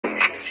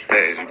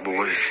As your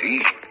boy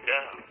C.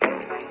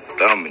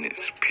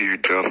 Dominance, pure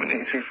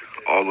dominance,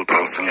 all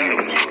across the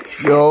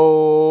leaderboard.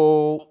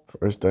 Yo,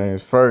 first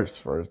things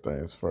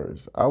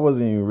first. I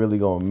wasn't even really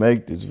gonna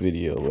make this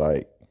video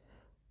like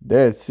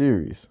that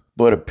serious,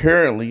 but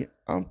apparently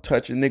I'm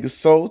touching niggas'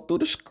 souls through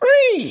the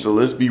screen. So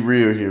let's be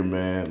real here,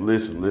 man.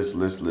 Listen.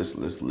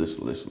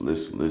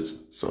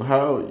 So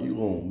how you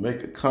gonna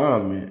make a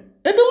comment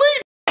and delete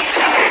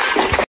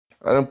it?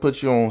 I done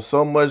put you on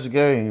so much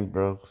game,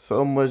 bro.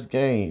 So much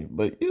game.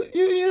 But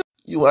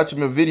you watching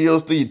my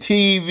videos through your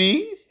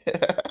TV.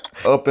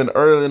 Up and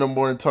early in the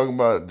morning talking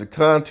about the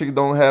content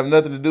don't have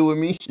nothing to do with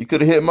me. You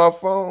could have hit my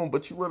phone,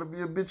 but you want to be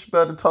a bitch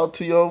about to talk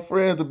to your old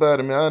friends about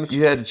it, man. Honestly,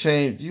 you had to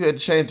change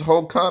the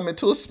whole comment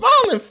to a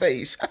smiling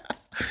face.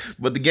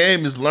 But the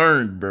game is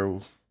learned,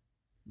 bro.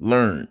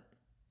 Learned.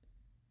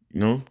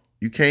 You know,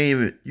 you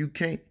can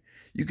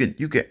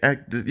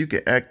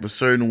act a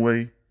certain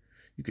way.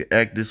 You can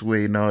act this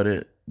way and all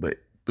that, but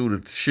through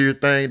the sheer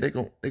thing, they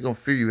gonna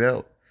figure you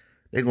out.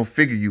 They gonna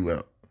figure you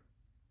out.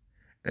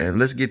 And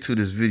let's get to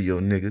this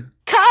video, nigga.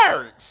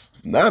 Cards!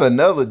 Not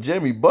another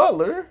Jimmy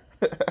Butler.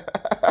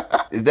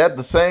 Is that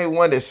the same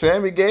one that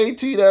Sammy gave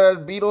to you that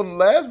I beat on the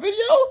last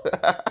video?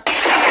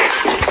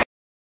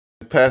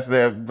 Pass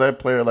that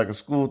player like a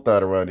school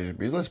thought around this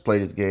bitch. Let's play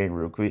this game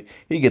real quick.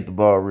 He get the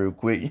ball real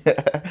quick.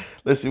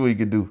 Let's see what he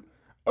can do.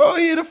 Oh,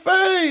 he hit a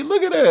fade.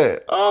 Look at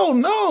that. Oh,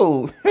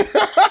 no.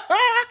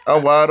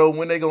 I'm wide open.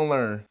 When they gonna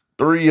learn?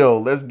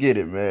 3-0. Let's get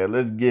it, man.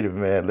 Let's get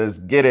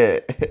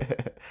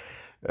it.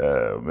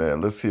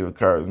 Man, let's see what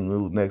Carter's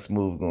next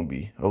move gonna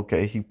be.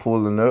 Okay, he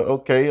pulling up.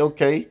 Okay.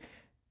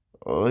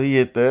 Oh, he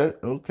hit that.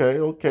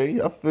 Okay.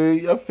 I feel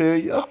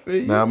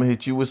you. Now I'm gonna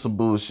hit you with some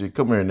bullshit.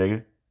 Come here,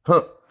 nigga.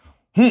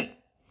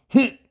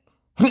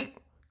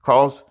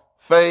 Cross,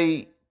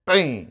 fade,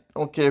 bang.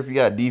 Don't care if you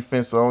got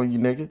defense on you,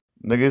 nigga.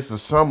 Nigga, it's the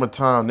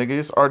summertime, nigga.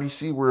 It's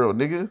RDC world,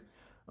 nigga.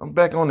 I'm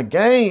back on the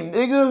game,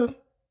 nigga.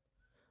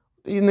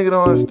 These niggas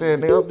don't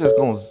understand, nigga. I'm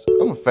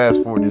gonna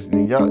fast forward this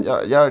thing. Y'all,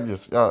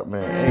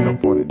 man, ain't no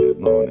point in this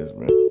knowing this,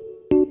 man.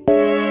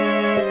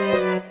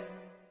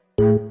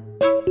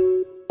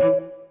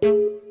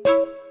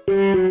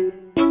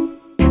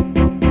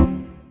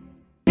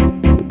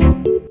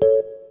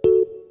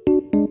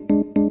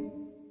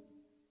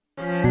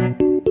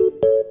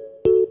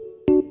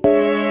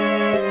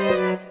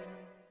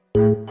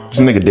 This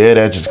nigga dead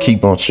ass just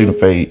keep on shooting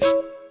fades.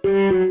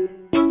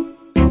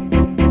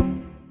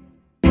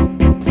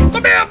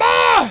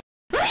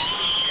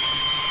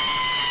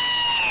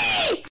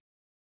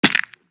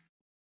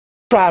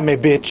 Try me,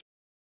 bitch.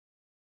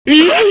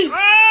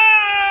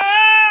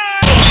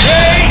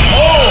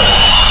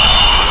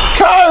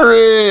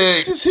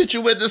 Kyrie! Just hit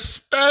you with the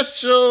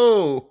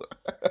special.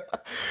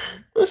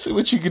 Let's see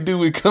what you can do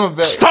when coming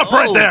back. Stop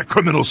right there,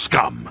 criminal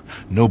scum.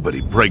 Nobody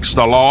breaks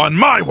the law on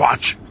my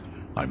watch.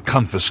 I'm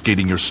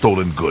confiscating your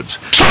stolen goods.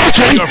 Shut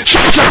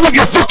up with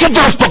your fucking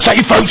verse books that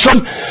you found,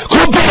 son. Come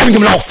on,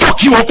 Birmingham, and I'll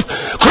fuck you up.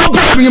 Come on,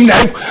 Birmingham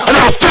now, and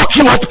I'll fuck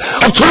you up.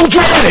 I've told you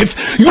where I live.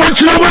 You want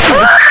to know where I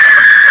live?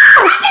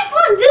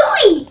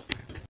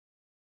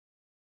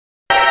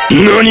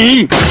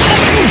 NANI?!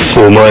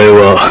 お前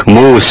は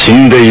もう死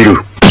んでい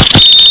る。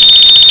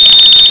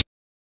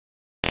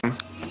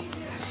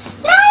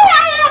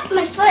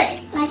My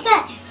foot. It's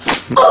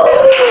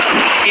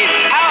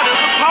out of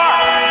the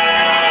park.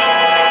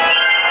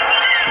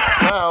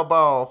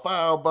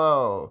 Foul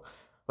ball.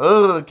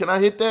 Can I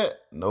hit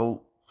that?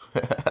 Nope.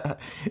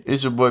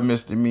 It's your boy,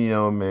 Mr.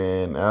 Mino,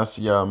 man. I'll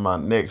see y'all in my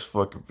next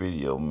fucking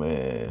video,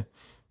 man.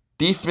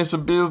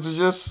 Defensive builds are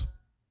just...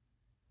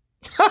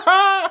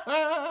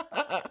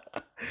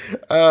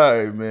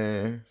 Alright,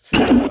 man.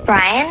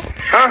 Brian?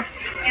 Huh?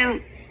 Do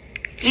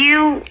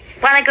you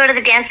want to go to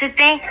the dance with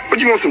me? What,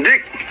 you want some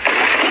dick?